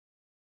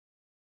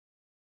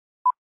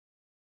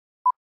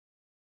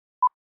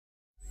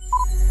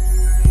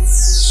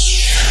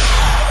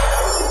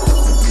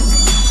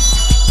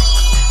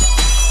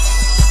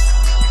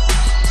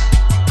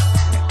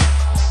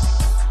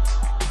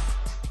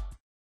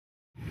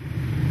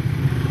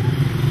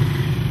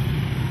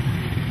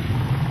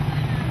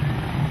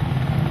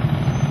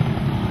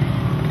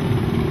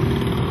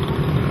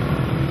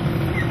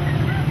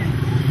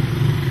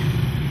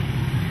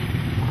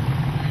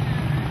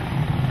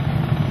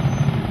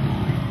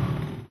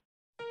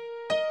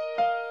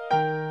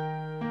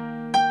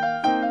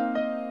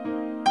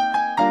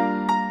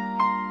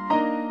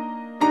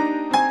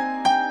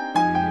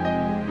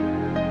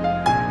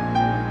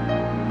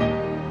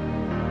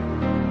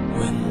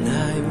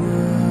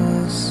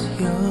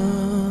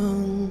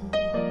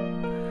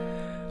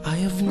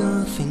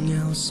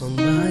else on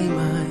my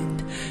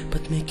mind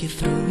but make it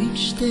through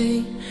each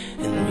day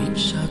and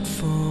reach out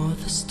for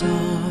the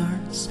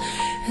stars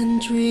and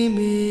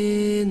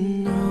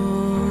dreaming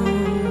on.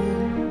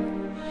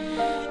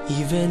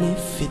 Even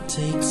if it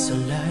takes a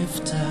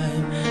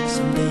lifetime,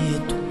 someday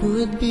it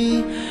would be.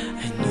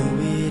 I knew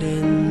it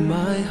in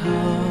my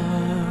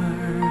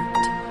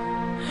heart.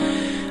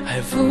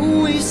 I've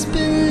always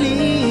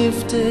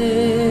believed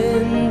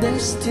in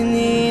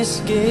destiny's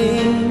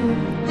game.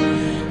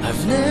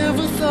 I've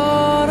never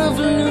thought of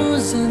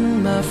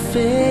losing my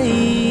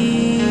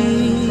faith.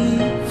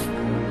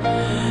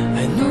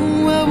 I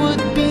knew I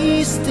would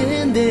be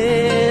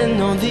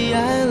standing on the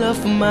isle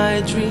of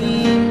my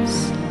dreams.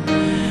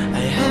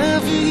 I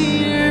have you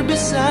here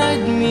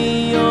beside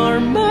me, you're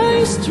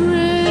my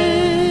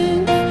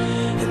strength.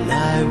 And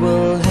I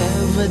will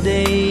have a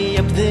day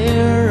up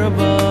there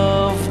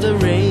above the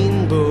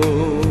rainbow,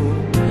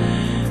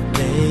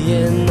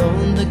 playing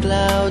on the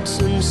clouds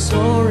and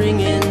soaring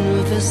in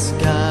the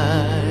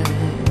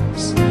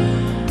skies.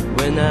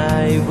 When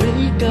I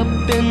wake up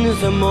in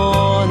the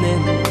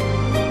morning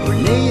or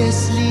lay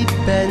asleep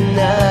at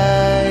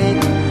night,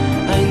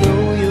 I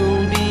know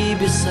you'll be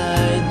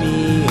beside me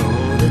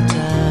all the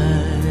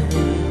time.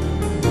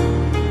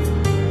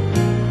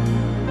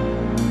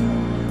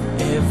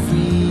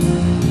 Every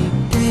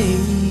day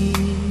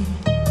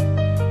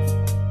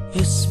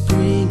is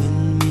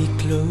bringing me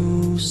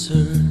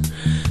closer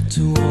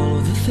to all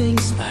the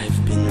things I've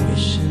been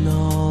wishing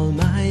all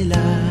my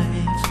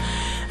life.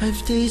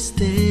 I've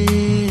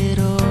tasted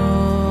all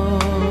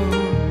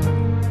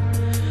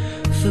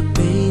the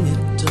pain,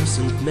 it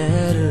doesn't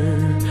matter.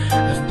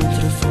 I've been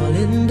through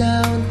falling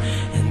down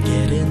and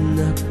getting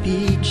up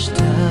each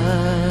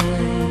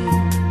time.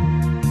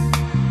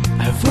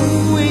 I've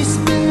always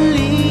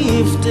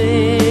believed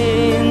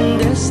in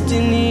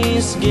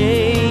destiny's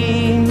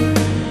game.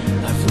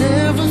 I've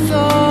never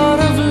thought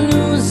of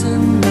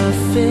losing my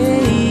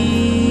faith.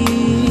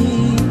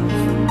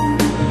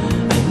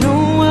 I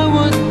know I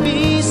would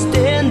be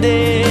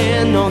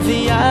standing on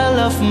the isle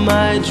of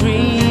my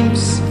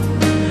dreams.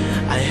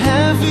 I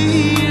have you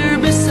here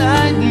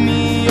beside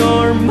me,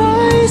 you're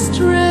my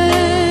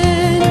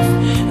strength.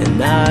 And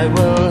I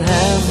will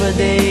have a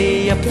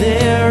day up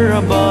there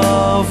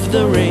above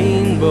the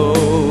rainbow,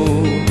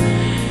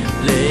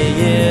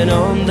 playing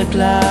on the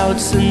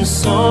clouds and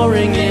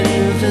soaring in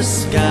the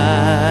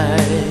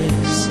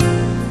skies.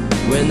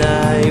 When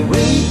I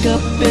wake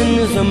up in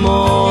the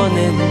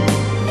morning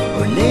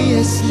or lay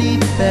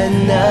asleep at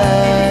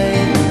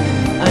night,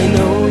 I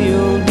know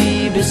you'll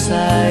be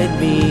beside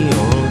me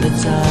all the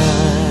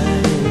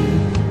time.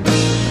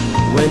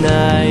 When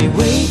I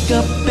wake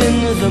up in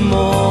the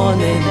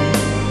morning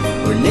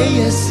or lay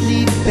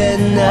asleep at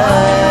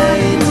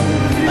night,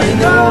 I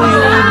know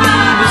you'll be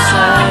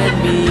beside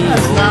me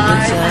all the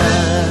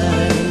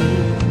time.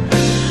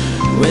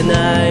 When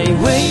I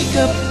wake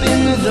up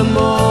in the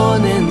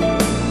morning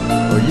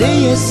or lay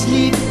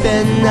asleep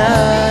at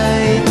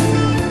night,